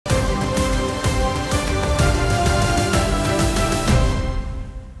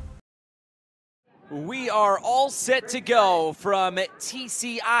We are all set to go from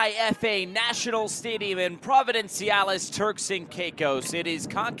TCIFA National Stadium in Providenciales, Turks and Caicos. It is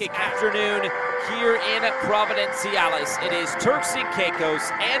Concacaf afternoon here in Providenciales. It is Turks and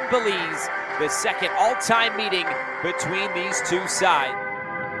Caicos and Belize, the second all-time meeting between these two sides.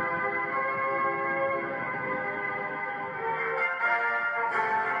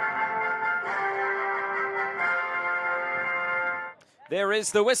 There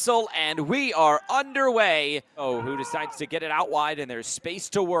is the whistle, and we are underway. Oh, who decides to get it out wide, and there's space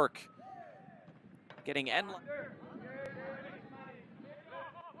to work. Getting endless.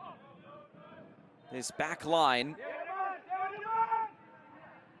 This back line.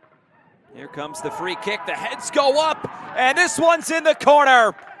 Here comes the free kick. The heads go up, and this one's in the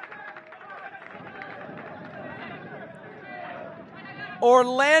corner.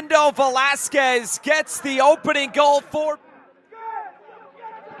 Orlando Velasquez gets the opening goal for.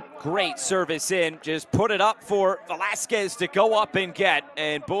 Great service in, just put it up for Velasquez to go up and get,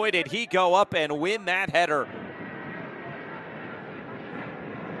 and boy did he go up and win that header.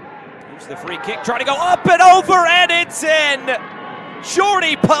 Here's the free kick, trying to go up and over, and it's in!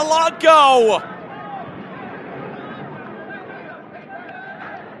 Jordy Polanco!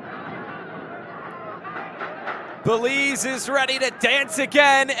 Belize is ready to dance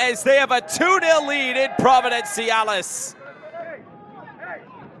again as they have a 2-0 lead in Providenciales.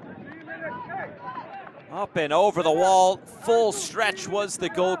 Up and over the wall, full stretch was the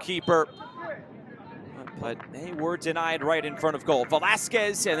goalkeeper. But they were denied right in front of goal.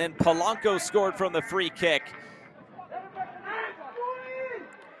 Velasquez and then Polanco scored from the free kick.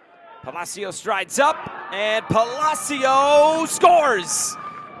 Palacio strides up and Palacio scores!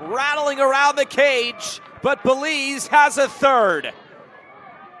 Rattling around the cage, but Belize has a third.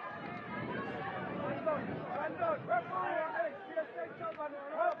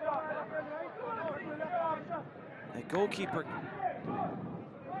 The goalkeeper,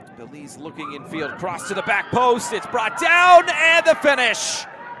 Belize looking in field, cross to the back post, it's brought down, and the finish.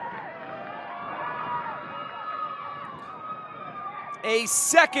 A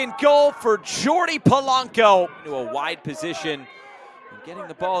second goal for Jordy Polanco. Into a wide position, and getting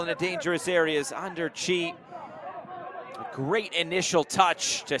the ball in the dangerous areas under Chi. A great initial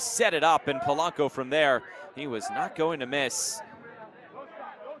touch to set it up, and Polanco from there, he was not going to miss.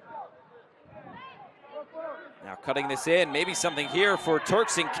 Now cutting this in, maybe something here for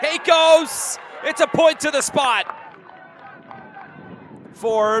Turks and Caicos. It's a point to the spot.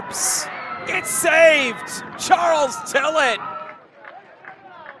 Forbes, it's saved. Charles Tillett.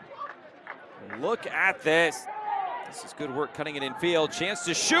 Look at this. This is good work cutting it in field. Chance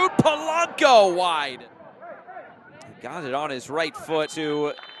to shoot, Polanco wide. He got it on his right foot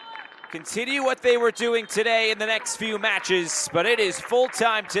to continue what they were doing today in the next few matches, but it is full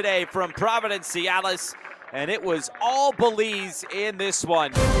time today from Providenciales. And it was all Belize in this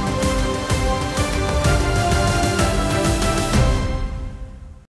one.